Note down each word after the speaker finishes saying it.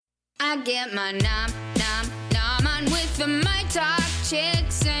I get my nom on with the My Talk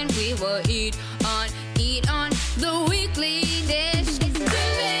chicks, and we will eat on the weekly dish. It's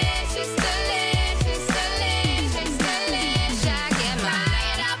delicious, delicious, delicious, delicious. I get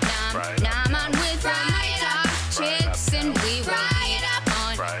my nom on with the My Talk chicks, and we will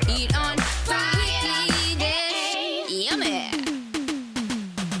eat on the weekly dish. Yummy.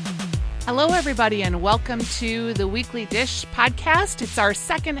 Hello, everybody, and welcome to the Weekly Dish podcast. It's our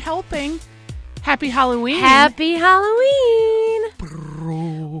second helping. Happy Halloween. Happy Halloween.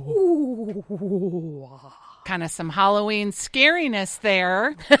 Kind of some Halloween scariness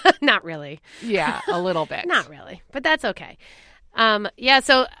there. Not really. Yeah, a little bit. Not really, but that's okay.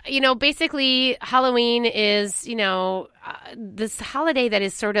 So, basically Halloween is, this holiday that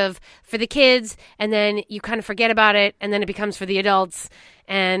is sort of for the kids, and then you kind of forget about it, and then it becomes for the adults.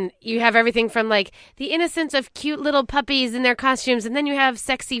 And you have everything from like the innocence of cute little puppies in their costumes, and then you have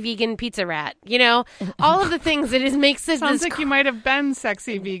sexy vegan pizza rat, all of the things that makes it. Sounds like you might have been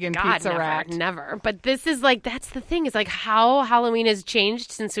sexy vegan pizza rat. Never. But this is like, that's the thing, is like how Halloween has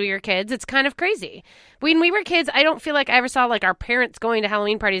changed since we were kids. It's kind of crazy. When we were kids, I don't feel like I ever saw like our parents going to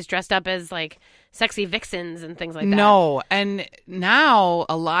Halloween parties dressed up as like sexy vixens and things like that. No. And now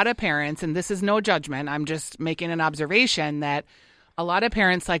a lot of parents, and this is no judgment, I'm just making an observation that a lot of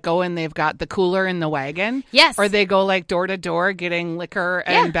parents like go and they've got the cooler in the wagon. Yes. Or they go like door to door getting liquor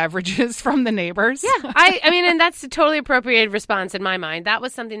and beverages from the neighbors. Yeah. I mean, and that's a totally appropriate response in my mind. That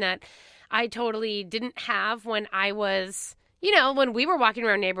was something that I totally didn't have when I was, when we were walking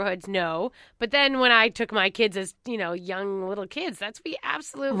around neighborhoods, no. But then when I took my kids as, young little kids, that's what we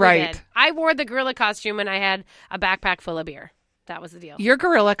absolutely did. I wore the gorilla costume and I had a backpack full of beer. That was the deal. Your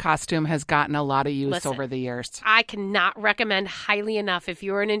gorilla costume has gotten a lot of use over the years. I cannot recommend highly enough, if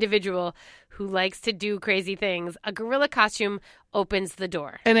you're an individual who likes to do crazy things, a gorilla costume opens the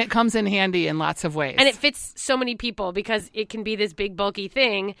door. And it comes in handy in lots of ways. And it fits so many people because it can be this big, bulky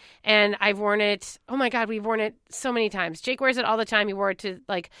thing. And I've worn it. Oh, my God, we've worn it so many times. Jake wears it all the time. He wore it to,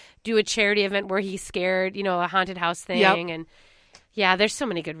 like, do a charity event where he's scared, a haunted house thing. Yep. And yeah, there's so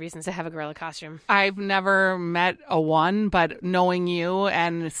many good reasons to have a gorilla costume. I've never met a one, but knowing you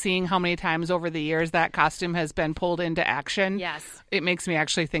and seeing how many times over the years that costume has been pulled into action, yes, it makes me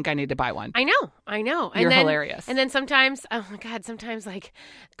actually think I need to buy one. I know. You're hilarious. And then sometimes, oh my God, sometimes like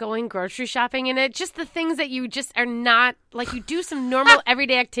going grocery shopping in it, just the things that you just are not, like you do some normal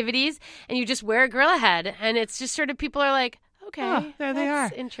everyday activities and you just wear a gorilla head. And it's just sort of people are like, okay, oh, there they are.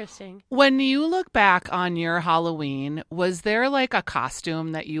 That's interesting. When you look back on your Halloween, was there like a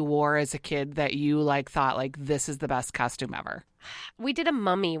costume that you wore as a kid that you like thought like this is the best costume ever? We did a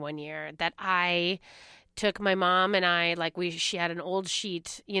mummy one year that I took my mom and I, she had an old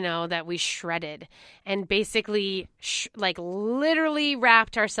sheet, that we shredded and basically literally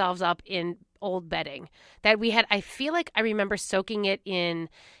wrapped ourselves up in old bedding that we had. I feel like I remember soaking it in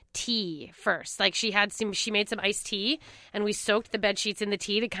tea first. Like she made some iced tea and we soaked the bed sheets in the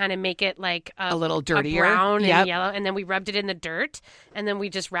tea to kind of make it like a little dirtier, brown and yellow, and then we rubbed it in the dirt and then we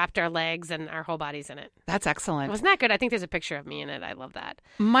just wrapped our legs and our whole bodies in it. That's excellent. Wasn't that good? I think there's a picture of me in it. I love that.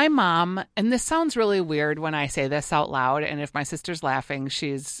 My mom, and this sounds really weird when I say this out loud, and if my sister's listening,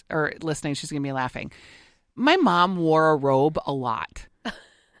 she's gonna be laughing. My mom wore a robe a lot.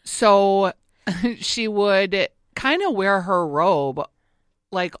 So she would kind of wear her robe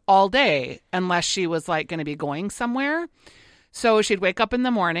like all day unless she was like going to be going somewhere. So she'd wake up in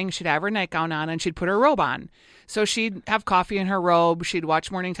the morning, she'd have her nightgown on and she'd put her robe on. So she'd have coffee in her robe. She'd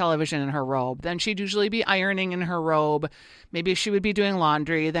watch morning television in her robe. Then she'd usually be ironing in her robe. Maybe she would be doing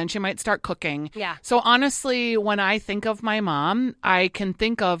laundry. Then she might start cooking. Yeah. So honestly, when I think of my mom, I can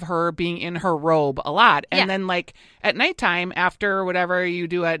think of her being in her robe a lot. And then like at nighttime, after whatever you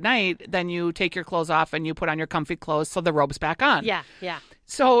do at night, then you take your clothes off and you put on your comfy clothes so the robe's back on. Yeah.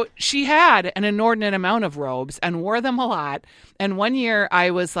 So she had an inordinate amount of robes and wore them a lot. And one year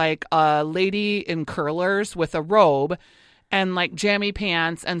I was like a lady in curlers with a robe and like jammy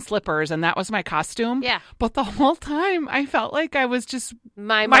pants and slippers. And that was my costume. Yeah. But the whole time I felt like I was just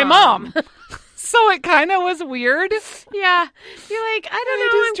my mom. So it kind of was weird. Yeah. You're like, I don't know.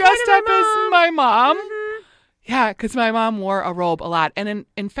 I just dressed up as my mom. Mm-hmm. Yeah, because my mom wore a robe a lot. And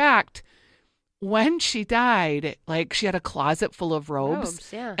in fact, when she died, like she had a closet full of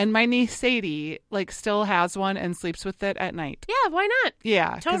robes. Yeah. And my niece Sadie like still has one and sleeps with it at night. Yeah, why not?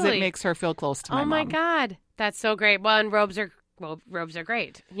 Yeah, because totally. it makes her feel close to my mom. Oh my God. That's so great. Well, and robes are robes are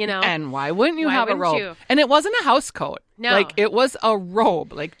great, you know. And why wouldn't you Why have a wouldn't robe? you? And it wasn't a house coat. No. Like, it was a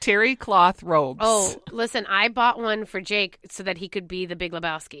robe, like terry cloth robes. Oh, listen, I bought one for Jake so that he could be the Big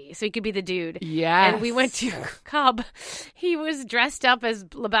Lebowski, so he could be the dude. Yes. And we went to Cub. He was dressed up as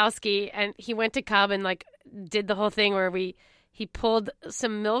Lebowski, and he went to Cub and like did the whole thing where he pulled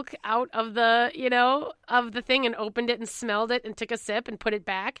some milk out of the, of the thing and opened it and smelled it and took a sip and put it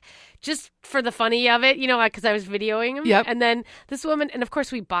back just for the funny of it, because I was videoing him. Yep. And then this woman, and of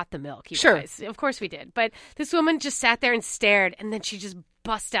course we bought the milk. You Sure. guys. Of course we did. But this woman just sat there and stared, and then she just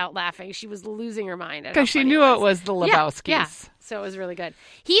bust out laughing. She was losing her mind. Because she knew it was the Lebowskis. Yeah. So it was really good.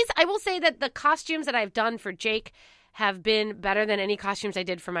 I will say that the costumes that I've done for Jake have been better than any costumes I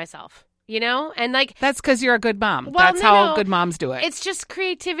did for myself. And like That's because you're a good mom. Well, That's no, how no. good moms do it. It's just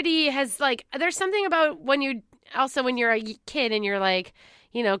creativity has like, there's something about when you're a kid and you're like,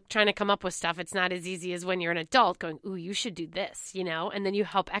 trying to come up with stuff. It's not as easy as when you're an adult going, ooh, you should do this, and then you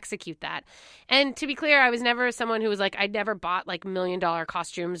help execute that. And to be clear, I was never someone who was like, I never bought like $1 million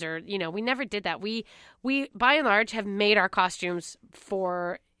costumes or, we never did that. We by and large have made our costumes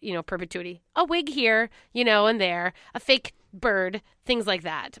for, perpetuity. A wig here, and there, a fake bird, things like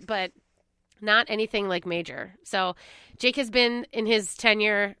that. But not anything like major. So Jake has been in his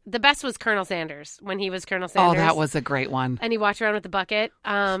tenure. The best was Colonel Sanders when he was Colonel Sanders. Oh, that was a great one. And he walked around with the bucket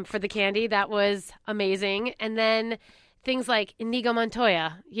for the candy. That was amazing. And then things like Inigo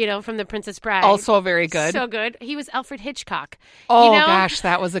Montoya, from The Princess Bride. Also very good. So good. He was Alfred Hitchcock. Oh, gosh,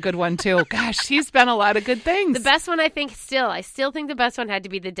 that was a good one, too. Gosh, he's been a lot of good things. The best one, I still think the best one had to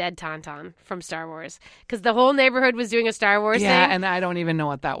be the dead Tauntaun from Star Wars. Because the whole neighborhood was doing a Star Wars thing. Yeah, and I don't even know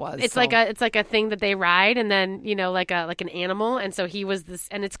what that was. It's like a thing that they ride, and then like an animal, and so he was this,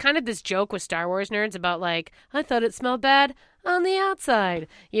 and it's kind of this joke with Star Wars nerds about like, I thought it smelled bad on the outside,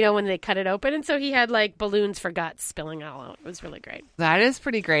 when they cut it open, and so he had like balloons for guts spilling all out. It was really great. That is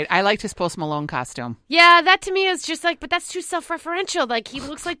pretty great. I liked his Post Malone costume. Yeah, that to me is just like, but that's too self-referential. Like, he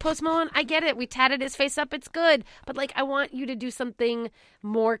looks like Post Malone. I get it. We tatted his face up. It's good, but like, I want you to do something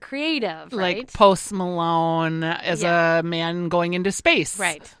more creative, right? Like Post Malone as a man going into space.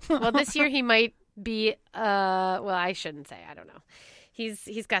 Right. Well, this year he might be. Well, I shouldn't say. I don't know.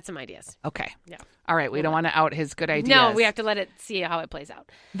 He's got some ideas. Okay. Yeah. All right. We don't want to out his good ideas. No, we have to let it see how it plays out.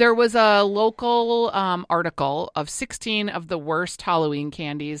 There was a local article of 16 of the worst Halloween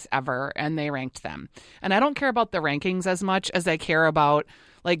candies ever, and they ranked them. And I don't care about the rankings as much as I care about,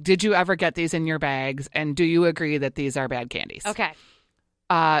 like, did you ever get these in your bags, and do you agree that these are bad candies? Okay.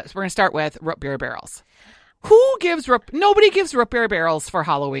 So we're going to start with root beer barrels. Nobody gives root beer barrels for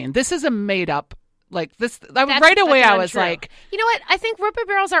Halloween. This is a made up. Like this, right away I was like... You know what? I think root beer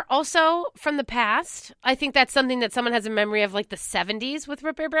barrels are also from the past. I think that's something that someone has a memory of, like the 70s with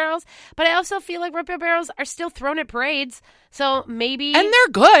root beer barrels. But I also feel like root beer barrels are still thrown at parades. So maybe... And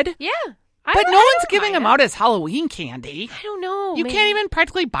they're good. Yeah. But no one's giving them out as Halloween candy. I don't know. You can't even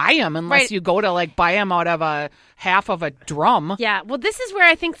practically buy them unless you go to like buy them out of a half of a drum. Yeah. Well, this is where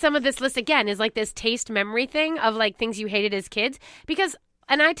I think some of this list, again, is like this taste memory thing of like things you hated as kids. Because...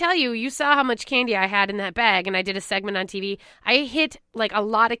 And I tell you, you saw how much candy I had in that bag, and I did a segment on TV. I hit like a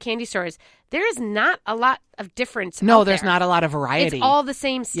lot of candy stores. There is not a lot of difference. No, there's not a lot of variety. It's all the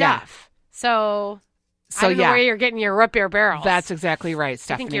same stuff. Yeah. So I don't know where you're getting your root beer barrels. That's exactly right,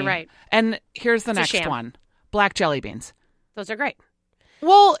 Stephanie. I think you're right. And here's the It's next one. Black jelly beans. Those are great.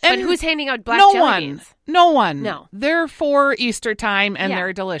 Well, and but who's handing out black jelly beans? No one. No. They're for Easter time, and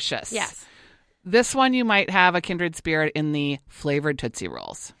they're delicious. Yes. This one, you might have a kindred spirit in the flavored Tootsie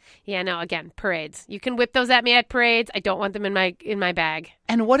Rolls. Yeah, no, again, parades. You can whip those at me at parades. I don't want them in my bag.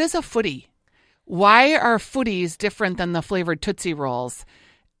 And what is a footy? Why are footies different than the flavored Tootsie Rolls?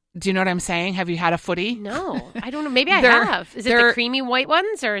 Do you know what I'm saying? Have you had a footy? No, I don't know. Maybe I have. Is it the creamy white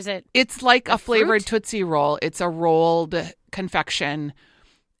ones, or is it? It's like a flavored fruit? Tootsie Roll. It's a rolled confection,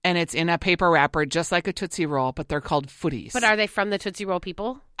 and it's in a paper wrapper, just like a Tootsie Roll, but they're called footies. But are they from the Tootsie Roll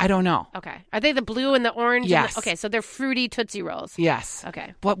people? I don't know. Okay. Are they the blue and the orange? Yes. Okay, so they're fruity Tootsie Rolls. Yes.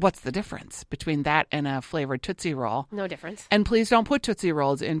 Okay. What's the difference between that and a flavored Tootsie Roll? No difference. And please don't put Tootsie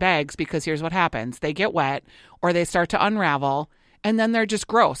Rolls in bags, because here's what happens. They get wet, or they start to unravel, and then they're just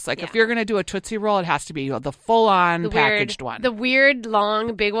gross. Like, if you're going to do a Tootsie Roll, it has to be the full-on packaged one. The weird,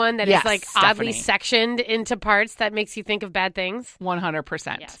 long, big one that is like oddly Stephanie. sectioned into parts that makes you think of bad things.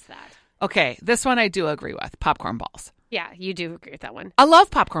 100%. Yes, that. Okay, this one I do agree with. Popcorn balls. Yeah, you do agree with that one. I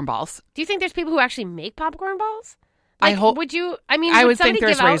love popcorn balls. Do you think there's people who actually make popcorn balls? I hope. Would you? I mean, I would think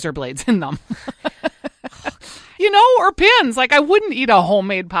there's razor blades in them. Or pins. Like, I wouldn't eat a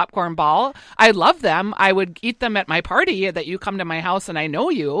homemade popcorn ball. I love them. I would eat them at my party that you come to my house and I know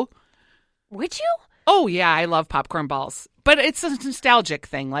you. Would you? Oh, yeah, I love popcorn balls. But it's a nostalgic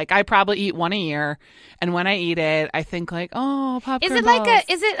thing. Like, I probably eat one a year, and when I eat it, I think like, oh, popcorn balls.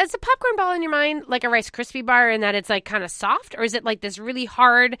 Is a popcorn ball in your mind like a Rice Krispie bar in that it's like kind of soft, or is it like this really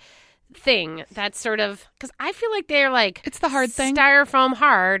hard thing that's sort of, because I feel like they're like, it's the hard thing, styrofoam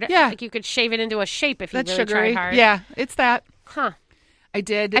hard. Yeah, like you could shave it into a shape if you that's really sugary. tried hard. Yeah, it's that. Huh. I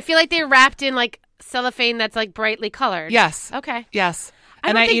feel like they're wrapped in like cellophane that's like brightly colored. Yes. Okay. Yes.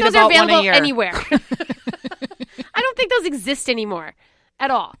 I don't and think I eat those are about one a available year. anywhere. I don't think those exist anymore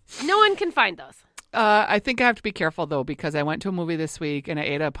at all. No one can find those. I think I have to be careful though, because I went to a movie this week and I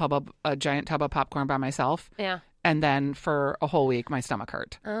ate a giant tub of popcorn by myself. Yeah. And then for a whole week, my stomach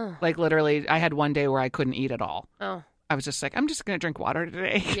hurt. Oh. Like literally, I had one day where I couldn't eat at all. Oh. I was just like, I'm just going to drink water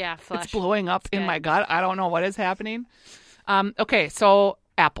today. Yeah, flush. It's blowing up in good. my gut. I don't know what is happening. Okay, so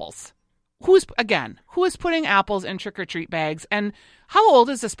apples. Who is putting apples in trick-or-treat bags? And how old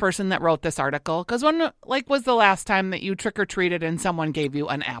is this person that wrote this article? Because when was the last time that you trick-or-treated and someone gave you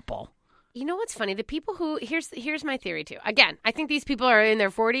an apple? You know what's funny? The people who here's my theory too. Again, I think these people are in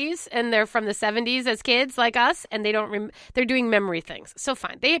their 40s and they're from the 70s as kids like us, and they don't they're doing memory things. So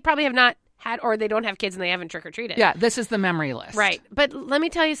fine, they probably have not had, or they don't have kids and they haven't trick or treated. Yeah, this is the memory list. Right. But let me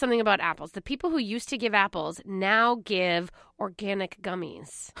tell you something about apples. The people who used to give apples now give organic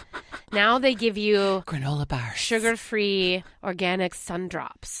gummies. Now they give you granola bars, sugar-free organic sun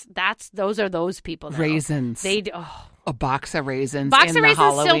drops. Those are those people now. Raisins. A box of raisins in the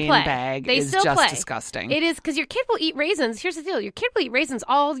Halloween bag is just disgusting. It is, because your kid will eat raisins. Here's the deal. Your kid will eat raisins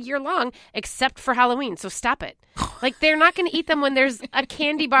all year long except for Halloween, so stop it. Like, they're not going to eat them when there's a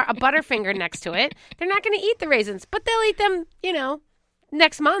candy bar, a Butterfinger next to it. They're not going to eat the raisins, but they'll eat them,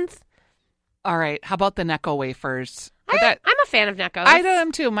 next month. All right. How about the Necco wafers? I'm a fan of Neckos. I do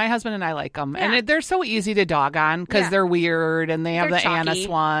them too. My husband and I like them. Yeah. And they're so easy to dog on because they're weird and they have They're the chalky. anise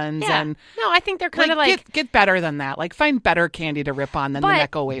ones. Yeah. And no, I think they're kind of like... Get better than that. Like, find better candy to rip on than the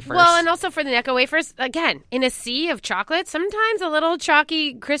Necco wafers. Well, and also for the Necco wafers, again, in a sea of chocolate, sometimes a little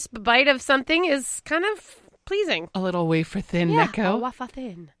chalky, crisp bite of something is kind of pleasing. A little wafer thin A Necco. wafer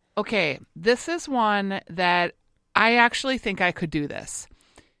thin. Okay, this is one that I actually think I could do this.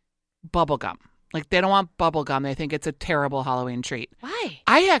 Bubblegum. Like, they don't want bubble gum. They think it's a terrible Halloween treat. Why?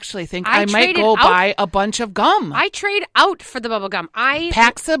 I actually think I might go buy a bunch of gum. I trade out for the bubble gum.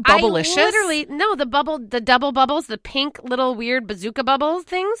 Packs of Bubblicious? The double bubbles, the pink little weird bazooka bubbles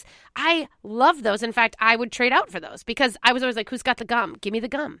things. I love those. In fact, I would trade out for those because I was always like, who's got the gum? Give me the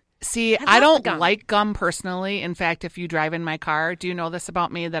gum. See, I don't like gum personally. In fact, if you drive in my car, do you know this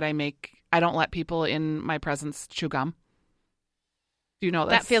about me that I don't let people in my presence chew gum? Do you know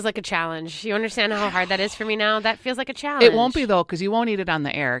this? That feels like a challenge. You understand how hard that is for me now? That feels like a challenge. It won't be, though, because you won't eat it on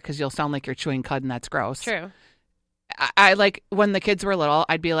the air because you'll sound like you're chewing cud and that's gross. True. I like, when the kids were little,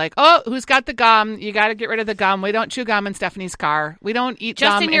 I'd be like, oh, who's got the gum? You got to get rid of the gum. We don't chew gum in Stephanie's car. We don't eat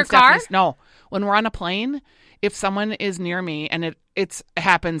Just gum in your Stephanie's. car? No. When we're on a plane, if someone is near me, and it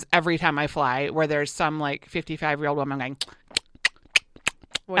happens every time I fly, where there's some like 55-year-old woman going,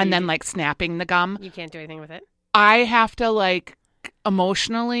 and then like snapping the gum. You can't do anything with it. I have to like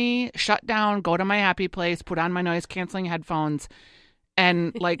emotionally shut down, go to my happy place, put on my noise canceling headphones,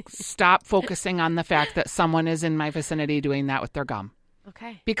 and like stop focusing on the fact that someone is in my vicinity doing that with their gum.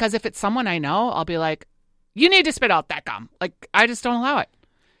 Okay. Because if it's someone I know, I'll be like, you need to spit out that gum. Like, I just don't allow it.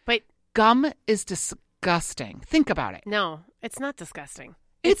 But gum is disgusting. Think about it. No, it's not disgusting.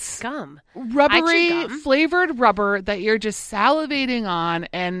 It's gum. Rubbery, flavored rubber that you're just salivating on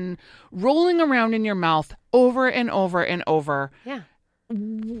and rolling around in your mouth over and over and over. Yeah.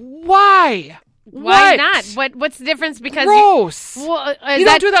 Why? Why not? What's the difference? Because gross. You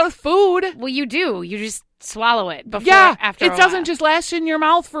don't do that with food. Well, you do. You just swallow it before. Yeah, after it doesn't just last in your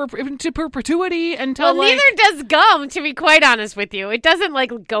mouth to perpetuity until. Well, neither does gum. To be quite honest with you, it doesn't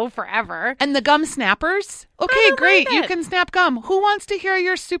like go forever. And the gum snappers. Okay, great. You can snap gum. Who wants to hear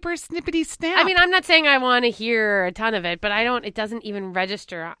your super snippety snap? I mean, I'm not saying I want to hear a ton of it, but I don't. It doesn't even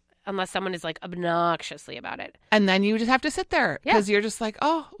register unless someone is like obnoxiously about it. And then you just have to sit there because you're just like,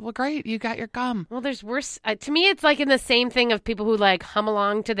 oh, well, great, you got your gum. Well, there's worse. To me, it's like in the same thing of people who like hum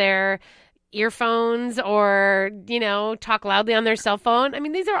along to their earphones or, talk loudly on their cell phone. I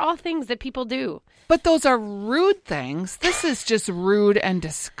mean, these are all things that people do. But those are rude things. This is just rude and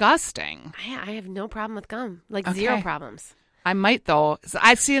disgusting. I have no problem with gum. Like zero problems. I might, though.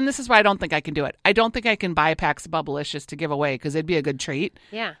 I see, and this is why I don't think I can do it. I don't think I can buy packs of Bubblicious to give away because it'd be a good treat.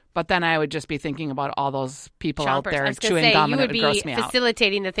 Yeah. But then I would just be thinking about all those people out there chewing say, gum and it would gross me out. You would be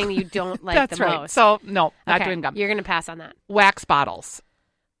facilitating the thing that you don't like That's the right. most. So, no, not doing gum. You're going to pass on that. Wax bottles.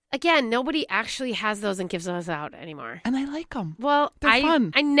 Again, nobody actually has those and gives those out anymore. And I like them. Well, They're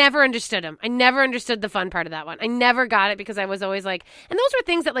fun. I never understood them. I never understood the fun part of that one. I never got it because I was always like, and those were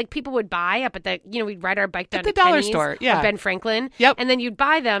things that like people would buy up at the, we'd ride our bike down At the to dollar Penny's store, or yeah. Ben Franklin. Yep. And then you'd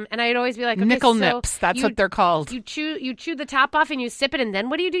buy them, and I'd always be like, okay, Nickel so nips. That's what they're called. You chew the top off and you sip it, and then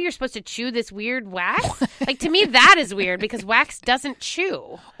what do? You're supposed to chew this weird wax? Like, to me, that is weird because wax doesn't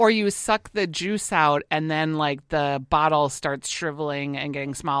chew. Or you suck the juice out, and then like the bottle starts shriveling and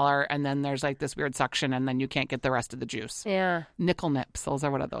getting smaller, and then there's like this weird suction, and then you can't get the rest of the juice. Yeah. Nickel nips. Those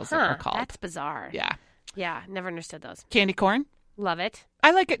are what those are called. That's bizarre. Yeah. Yeah, never understood those. Candy corn. Love it.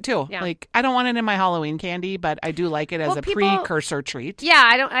 I like it too. Yeah. Like, I don't want it in my Halloween candy, but I do like it as a precursor treat.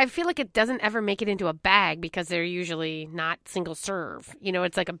 Yeah, I feel like it doesn't ever make it into a bag because they're usually not single serve.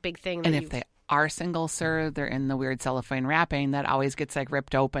 It's like a big thing. And if they are single serve, they're in the weird cellophane wrapping that always gets like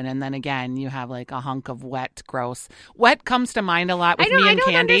ripped open, and then again you have like a hunk of wet, gross. Wet comes to mind a lot with me and candy. I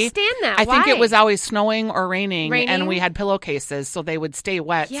don't understand that. I think Why? it was always snowing or raining, and we had pillowcases, so they would stay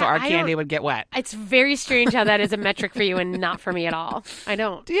wet, so our candy would get wet. It's very strange how that is a metric for you and not for me at all. I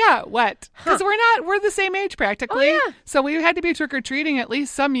don't. Yeah, wet. Because we're the same age practically. Oh, yeah. So we had to be trick or treating at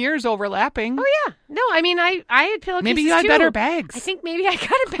least some years overlapping. Oh yeah. No, I mean I had pillowcases. Maybe you had too. better bags. I think maybe I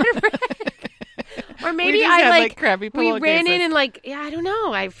got a better bag. Or maybe we just I had, like crappy we ran pillowcases. in and like I don't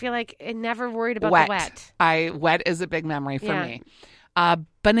know. I feel like I never worried about the wet. Wet is a big memory for Yeah. me.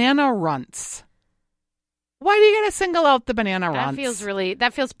 Banana runts. Why do you gotta single out the banana runts?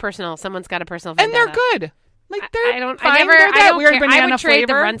 That feels personal. Someone's got a personal and vendetta. they're good. Like they're I don't. fine. I never. They're I that don't weird care. banana I would trade the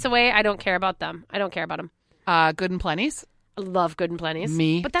flavor. runts away. I don't care about them. I don't care about them. Good and plenty's. I love Good and Plenty's.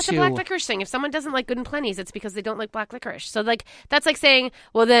 Me But that's too. a black licorice thing. If someone doesn't like Good and Plenty's, it's because they don't like black licorice. So like that's like saying,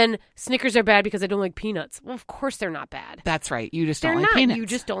 well then Snickers are bad because I don't like peanuts. Well, of course they're not bad. That's right. You just They're don't like not. peanuts. You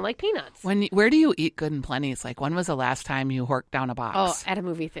just don't like peanuts. Where do you eat Good and Plenty's? Like, when was the last time you horked down a box? Oh, at a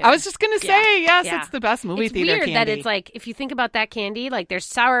movie theater. I was just gonna say, yes, Yeah. it's the best movie It's theater weird candy. that it's like if you think about that candy, like there's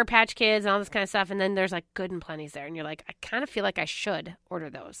Sour Patch Kids and all this kind of stuff, and then there's like Good and Plenty's there, and you're like, I kind of feel like I should order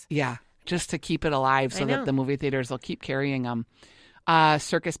those. Yeah, just to keep it alive so I know. that the movie theaters will keep carrying them.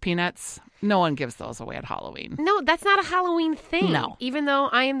 Circus peanuts. No one gives those away at Halloween. No, that's not a Halloween thing. No. Even though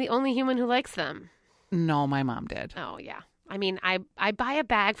I am the only human who likes them. No, my mom did. Oh, yeah. I mean, I buy a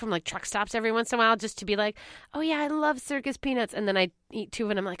bag from like truck stops every once in a while just to be like, oh, yeah, I love circus peanuts. And then I eat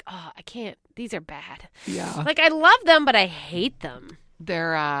two and I'm like, oh, I can't. These are bad. Yeah. Like, I love them, but I hate them.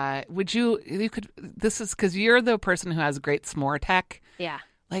 They're, this is because you're the person who has great s'more tech. Yeah.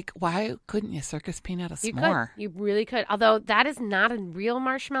 Like, why couldn't you circus peanut a You s'more? could. You really could. Although that is not a real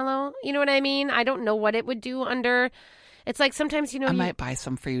marshmallow. You know what I mean? I don't know what it would do under. It's like sometimes, I might buy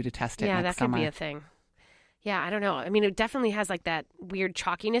some for you to test it yeah, next that could summer. be a thing. Yeah, I don't know. I mean, it definitely has like that weird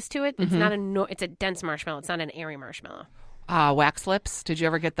chalkiness to it. Mm-hmm. It's not it's a dense marshmallow. It's not an airy marshmallow. Wax lips. Did you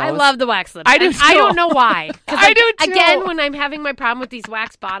ever get those? I love the wax lips. I do And too. I don't know why. 'Cause, I do too. Again, when I'm having my problem with these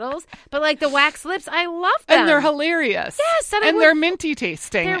wax bottles, but like the wax lips, I love them. And they're hilarious. Yes, and they're minty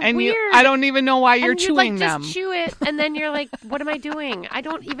tasting. they're and weird. I don't even know why you're and chewing like, them. Just chew it, and then you're like, "What am I doing? I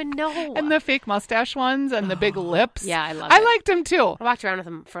don't even know." And the fake mustache ones and the big lips. Yeah, I love I it. liked them too. I walked around with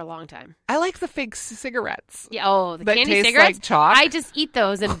them for a long time. I like the fake cigarettes. Yeah. Oh, the That candy taste cigarettes. like chalk. I just eat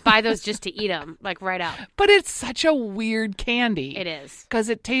those and buy those just to eat them, like right out. But it's such a weird candy. It is. Because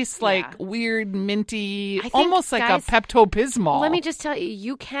it tastes like Yeah. weird, minty, I think, almost like guys, a Pepto-Bismol. Let me just tell you,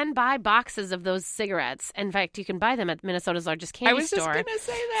 you can buy boxes of those cigarettes. In fact, you can buy them at Minnesota's largest candy I was store. just going to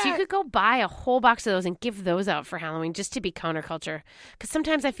say that. So you could go buy a whole box of those and give those out for Halloween just to be counterculture. Because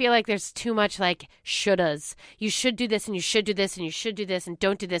sometimes I feel like there's too much like shouldas. You should do this and you should do this and you should do this and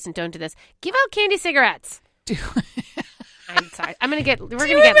don't do this and don't do this. Give out candy cigarettes. I'm sorry. We're gonna get remember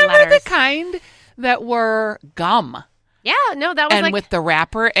letters. the kind that were gum? Yeah, no, that was And like with the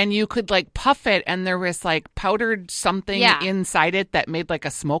wrapper, and you could like puff it, and there was like powdered something Yeah. inside it that made like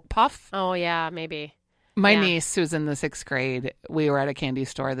a smoke puff. oh yeah, maybe. My Yeah. niece, who's in the 6th grade, we were at a candy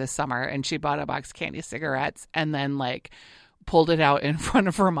store this summer, and she bought a box of candy cigarettes, and then like pulled it out in front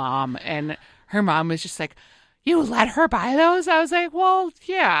of her mom, and her mom was just like, "You let her buy those?" I was like, "Well,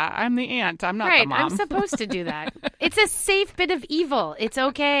 yeah, I'm the aunt. I'm not Right, the mom." I'm supposed to do that. It's a safe bit of evil. It's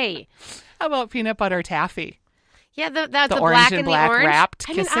okay. How about peanut butter taffy? Yeah, the orange black and and black the orange wrapped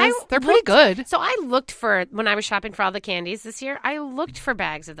I mean, kisses? They're pretty good. So I looked for when I was shopping for all the candies this year. I looked for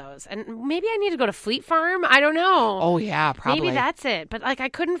bags of those, and maybe I need to go to Fleet Farm. I don't know. Oh yeah, probably. Maybe that's it. But like, I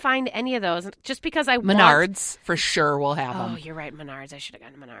couldn't find any of those just because I Menards for sure will have Oh, them. you're right, Menards. I should have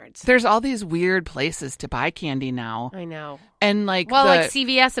gotten Menards. There's all these weird places to buy candy now, I know. and like Like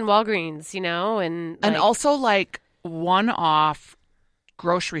CVS and Walgreens, and also like one-off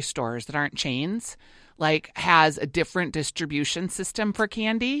grocery stores that aren't chains. like has a different distribution system for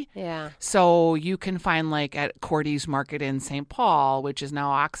candy. Yeah. So you can find like at Cordy's Market in St. Paul, which is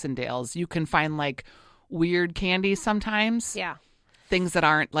now Oxendale's, you can find like weird candy sometimes. Yeah. Things that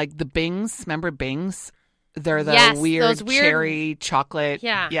aren't like the Bings. Remember Bings? They're the Yes, weird, those weird cherry chocolate.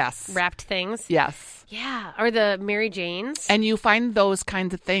 Yeah. Yes. Wrapped things. Yes. Yeah. Or the Mary Janes. And you find those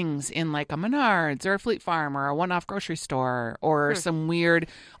kinds of things in like a Menards or a Fleet Farm or a one-off grocery store or some weird.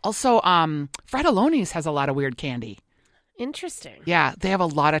 Also, Fratelloni's has a lot of weird candy. Interesting. Yeah, they have a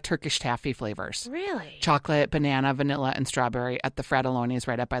lot of Turkish taffy flavors. Really? Chocolate, banana, vanilla, and strawberry at the Fratelloni's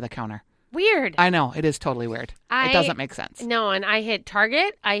right up by the counter. Weird. I know, it is totally weird. It doesn't make sense. No, and I hit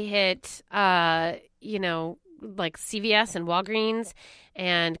Target. I hit, like CVS and Walgreens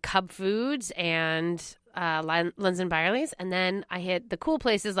and Cub Foods and Lunds and Byerly's. And then I hit the cool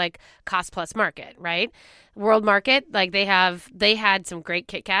places like Cost Plus Market, right? World Market. Like they had some great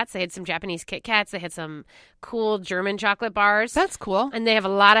Kit Kats. They had some Japanese Kit Kats. They had some cool German chocolate bars. That's cool. And they have a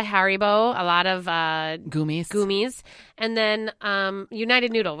lot of Haribo, a lot of Gummies. And then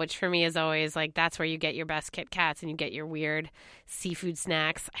United Noodle, which for me is always like that's where you get your best Kit Kats and you get your weird seafood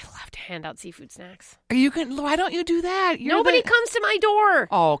snacks. I love to hand out seafood snacks. Why don't you do that? Nobody comes to my door.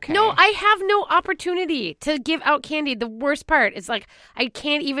 Oh, okay. No, I have no opportunity to give out candy. The worst part is like I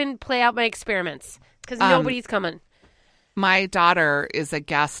can't even play out my experiments because nobody's coming. My daughter is a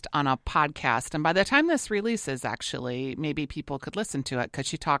guest on a podcast, and by the time this releases, actually, maybe people could listen to it because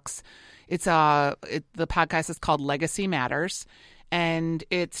she talks. The podcast is called Legacy Matters, and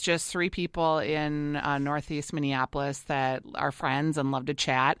it's just 3 people in Northeast Minneapolis that are friends and love to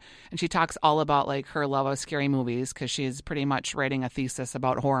chat. And she talks all about like her love of scary movies because she's pretty much writing a thesis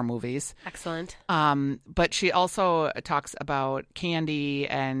about horror movies. Excellent. But she also talks about candy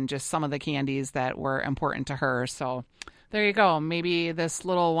and just some of the candies that were important to her. So there you go. Maybe this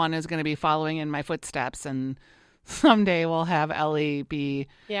little one is going to be following in my footsteps, and someday we'll have Ellie be.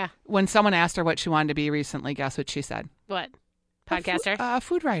 Yeah. When someone asked her what she wanted to be recently, guess what she said? What? Podcaster? A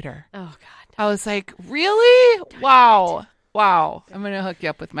food writer. Oh, God. I was like, really? Wow. I'm going to hook you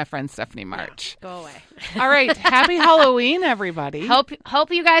up with my friend Stephanie March. Go away. All right. Happy Halloween, everybody. Hope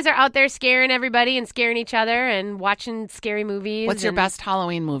you guys are out there scaring everybody and scaring each other and watching scary movies. What's your best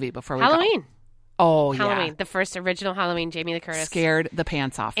Halloween movie before we Halloween. go? Oh, Halloween. yeah. The first original Halloween, Jamie Lee Curtis. Scared the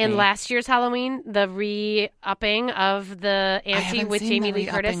pants off And me. last year's Halloween, the re-upping of the ante with Jamie Lee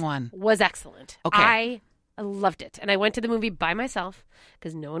Curtis was excellent. Okay. I loved it. And I went to the movie by myself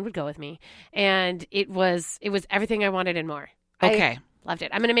because no one would go with me. And it was everything I wanted and more. Okay. I loved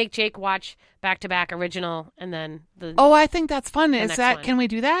it. I'm going to make Jake watch back-to-back original and then the... Oh, I think that's fun. next one. Can we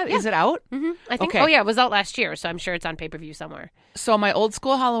do that? Yeah. Is it out? Mm-hmm. I think. Okay. Oh, yeah. It was out last year, so I'm sure it's on pay-per-view somewhere. So my old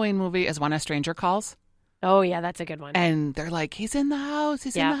school Halloween movie is When a Stranger Calls. Oh, yeah. That's a good one. And they're like, he's in the house.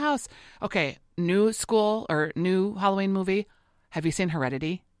 He's in the house. Okay. New Halloween movie. Have you seen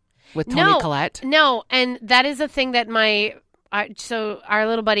Heredity with Toni Collette? No. And that is a thing that so our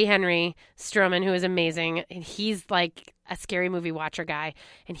little buddy Henry Stroman, who is amazing, and he's like a scary movie watcher guy,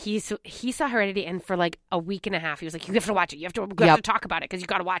 and he saw Heredity, and for like a week and a half, he was like, "You have to watch it. You have to talk about it because you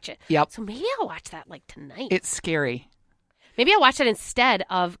got to watch it." Yep. So maybe I'll watch that like tonight. It's scary. Maybe I'll watch it instead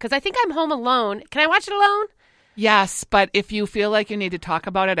of because I think I'm home alone. Can I watch it alone? Yes, but if you feel like you need to talk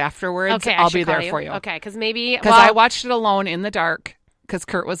about it afterwards, Okay, I'll be there for you. Okay, because I watched it alone in the dark because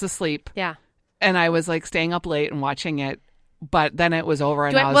Kurt was asleep. Yeah. And I was like staying up late and watching it. But then it was over,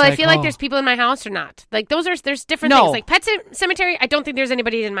 and I was I feel like there's people in my house or not. Like there's different things. Like Pet Cemetery, I don't think there's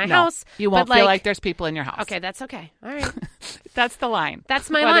anybody in my house. You won't feel like there's people in your house. Okay, that's okay. All right. That's the line.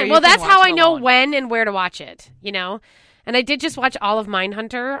 That's my line. Well, that's how I know when and where to watch it, you know? And I did just watch all of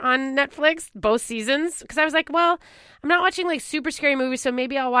Mindhunter on Netflix, both seasons, because I was like, well, I'm not watching like super scary movies, so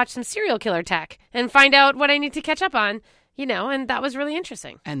maybe I'll watch some serial killer tech and find out what I need to catch up on. You know, and that was really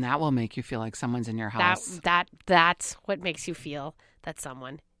interesting. And that will make you feel like someone's in your house. That's what makes you feel that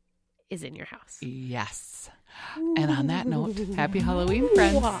someone is in your house. Yes. And on that note, happy Halloween,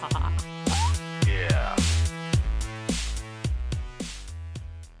 friends. Yeah.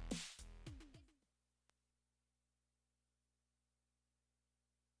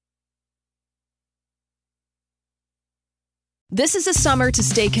 This is a summer to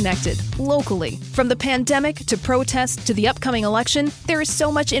stay connected, locally. From the pandemic to protests to the upcoming election, there is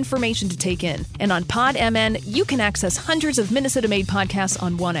so much information to take in. And on PodMN, you can access hundreds of Minnesota-made podcasts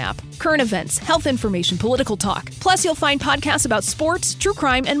on one app. Current events, health information, political talk. Plus, you'll find podcasts about sports, true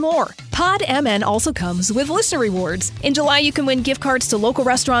crime, and more. PodMN also comes with listener rewards. In July, you can win gift cards to local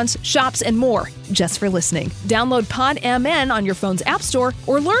restaurants, shops, and more, just for listening. Download PodMN on your phone's app store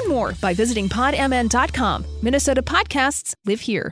or learn more by visiting podmn.com. Minnesota podcasts live here.